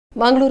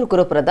ಮಂಗಳೂರು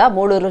ಗುರುಪುರದ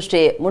ಮೂಳೂರು ಶ್ರೀ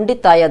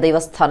ಮುಂಡಿತಾಯ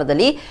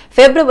ದೇವಸ್ಥಾನದಲ್ಲಿ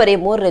ಫೆಬ್ರವರಿ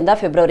 3 ರಿಂದ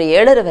ಫೆಬ್ರವರಿ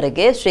 7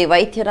 ರವರೆಗೆ ಶ್ರೀ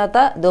ವೈದ್ಯನಾಥ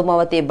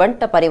ಧೂಮಾವತಿ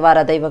ಬಂಟ ಪರಿವಾರ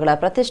ದೈವಗಳ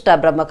ಪ್ರತಿಷ್ಠಾ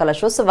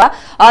ಬ್ರಹ್ಮಕಲಶೋತ್ಸವ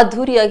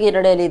ಅದ್ದೂರಿಯಾಗಿ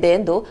ನಡೆಯಲಿದೆ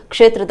ಎಂದು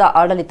ಕ್ಷೇತ್ರದ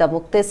ಆಡಳಿತ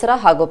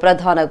ಮುಕ್ತೇಸರ ಹಾಗೂ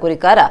ಪ್ರಧಾನ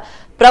ಗುರಿಕಾರ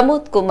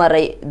ಪ್ರಮೋದ್ ಕುಮಾರ್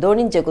ರೈ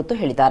ದೋಣಿಂಜಗುತ್ತು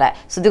ಹೇಳಿದ್ದಾರೆ.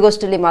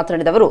 ಸುದ್ದಿಗೋಷ್ಠಿಯಲ್ಲಿ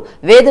ಮಾತನಾಡಿದ ಅವರು,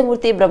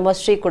 ವೇದಮೂರ್ತಿ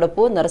ಬ್ರಹ್ಮಶ್ರೀ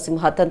ಕುಡಪು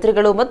ನರಸಿಂಹ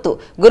ತಂತ್ರಿಗಳು ಮತ್ತು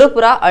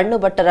ಗುರುಪುರ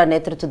ಅಣ್ಣುಭಟ್ಟರ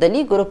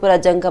ನೇತೃತ್ವದಲ್ಲಿ ಗುರುಪುರ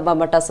ಜಂಗಮ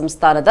ಮಠ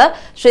ಸಂಸ್ಥಾನದ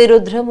ಶ್ರೀ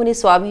ರುದ್ರಮುನಿ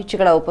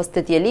ಸ್ವಾಮೀಜಿಗಳ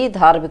ಉಪಸ್ಥಿತಿಯಲ್ಲಿ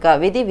ಧಾರ್ಮಿಕ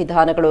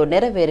ವಿಧಿವಿಧಾನಗಳು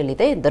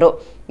ನೆರವೇರಲಿದೆ ಎಂದರು.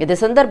 ಇದೇ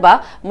ಸಂದರ್ಭ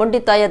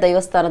ಮುಂಡಿತಾಯ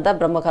ದೇವಸ್ಥಾನದ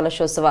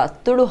ಬ್ರಹ್ಮಕಲಶೋತ್ಸವ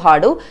ತುಳು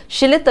ಹಾಡು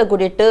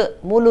ಶಿಲೆತಗುಡಿಟ್ಟು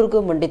ಮೂಲುರ್ಗು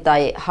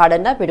ಮುಂಡಿತಾಯೆ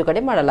ಹಾಡನ್ನ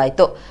ಬಿಡುಗಡೆ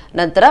ಮಾಡಲಾಯಿತು.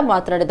 ನಂತರ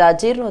ಮಾತನಾಡಿದ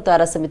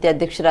ಜೀರ್ಣೋದ್ಧಾರ ಸಮಿತಿ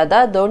ಅಧ್ಯಕ್ಷರಾದ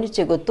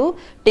ದೋಣಿಚೆಗುತ್ತು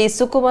ಟಿ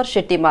ಸುಕುಮಾರ್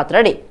ಶೆಟ್ಟಿ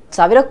ಮಾತನಾಡಿ,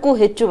 1000ಕ್ಕೂ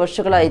ಹೆಚ್ಚು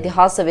ವರ್ಷಗಳ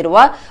ಇತಿಹಾಸವಿರುವ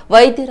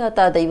ವೈದ್ಯನಾಥ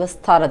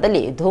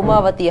ದೇವಸ್ಥಾನದಲ್ಲಿ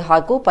ಧೂಮಾವತಿ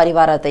ಹಾಗೂ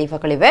ಪರಿವಾರ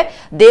ದೈವಗಳಿವೆ.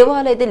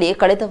 ದೇವಾಲಯದಲ್ಲಿ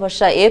ಕಳೆದ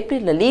ವರ್ಷ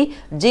ಏಪ್ರಿಲ್ನಲ್ಲಿ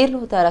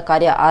ಜೀರ್ಣೋದ್ಧಾರ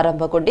ಕಾರ್ಯ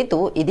ಆರಂಭಗೊಂಡಿದ್ದು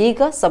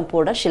ಇದೀಗ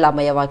ಸಂಪೂರ್ಣ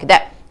ಶಿಲಾಮಯವಾಗಿದೆ.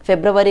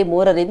 ಫೆಬ್ರವರಿ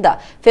 3 ರಿಂದ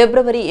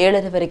ಫೆಬ್ರವರಿ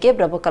 7 ರವರೆಗೆ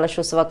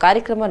ಬ್ರಹ್ಮಕಲಶೋತ್ಸವ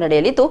ಕಾರ್ಯಕ್ರಮ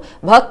ನಡೆಯಲಿದ್ದು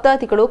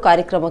ಭಕ್ತಾದಿಗಳು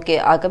ಕಾರ್ಯಕ್ರಮಕ್ಕೆ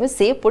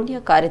ಆಗಮಿಸಿ ಪುಣ್ಯ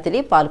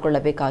ಕಾರ್ಯದಲ್ಲಿ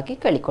ಪಾಲ್ಗೊಳ್ಳಬೇಕಾಗಿ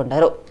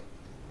ಕೇಳಿಕೊಂಡರು.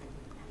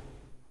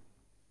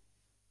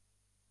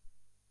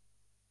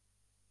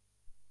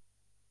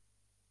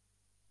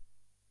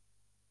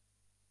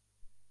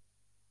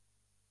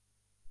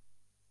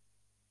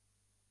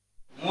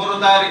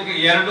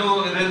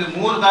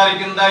 ಮೂರು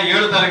ತಾರೀಕಿಂದ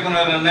 7 ತಾರೀಕಿನ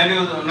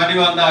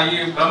ನಡೆಯುವಂತಹ ಈ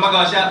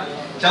ಬ್ರಹ್ಮಕಲಶ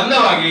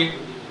ಚಂದವಾಗಿ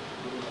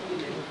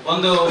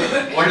ಒಂದು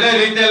ಒಳ್ಳೆ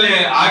ರೀತಿಯಲ್ಲಿ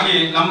ಆಗಿ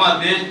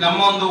ನಮ್ಮ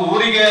ಒಂದು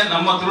ಊರಿಗೆ,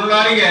 ನಮ್ಮ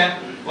ತುಳುನಾಡಿಗೆ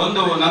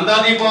ಒಂದು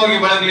ನಂದಾದೀಪವಾಗಿ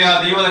ಬೆಳಗಲಿ ಆ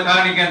ದೈವದ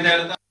ಕಾರಣಕ್ಕೆ ಅಂತ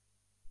ಹೇಳ್ತಾ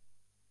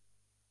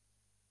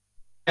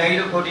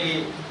 5 ಕೋಟಿ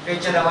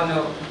ವೆಚ್ಚದ ಒಂದು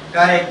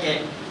ಕಾರ್ಯಕ್ಕೆ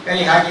ಕೈ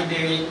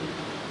ಹಾಕಿದ್ದೀವಿ.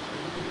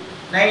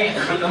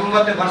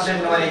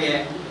 90% ವರೆಗೆ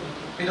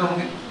ಇದು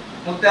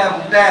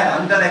ಮುಕ್ತಾಯದ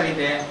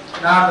ಹಂತದಲ್ಲಿದೆ.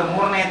 ನಾಡ್ದು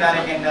 3ನೇ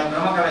ತಾರೀಕಿಂದ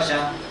ಬ್ರಹ್ಮಕಲಶ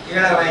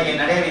 7ರವರೆಗೆ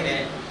ನಡೆಯಲಿದೆ.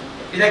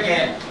 ಇದಕ್ಕೆ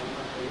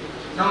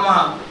ನಮ್ಮ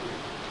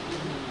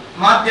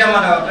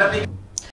ಮಾಧ್ಯಮದ ಪ್ರತಿ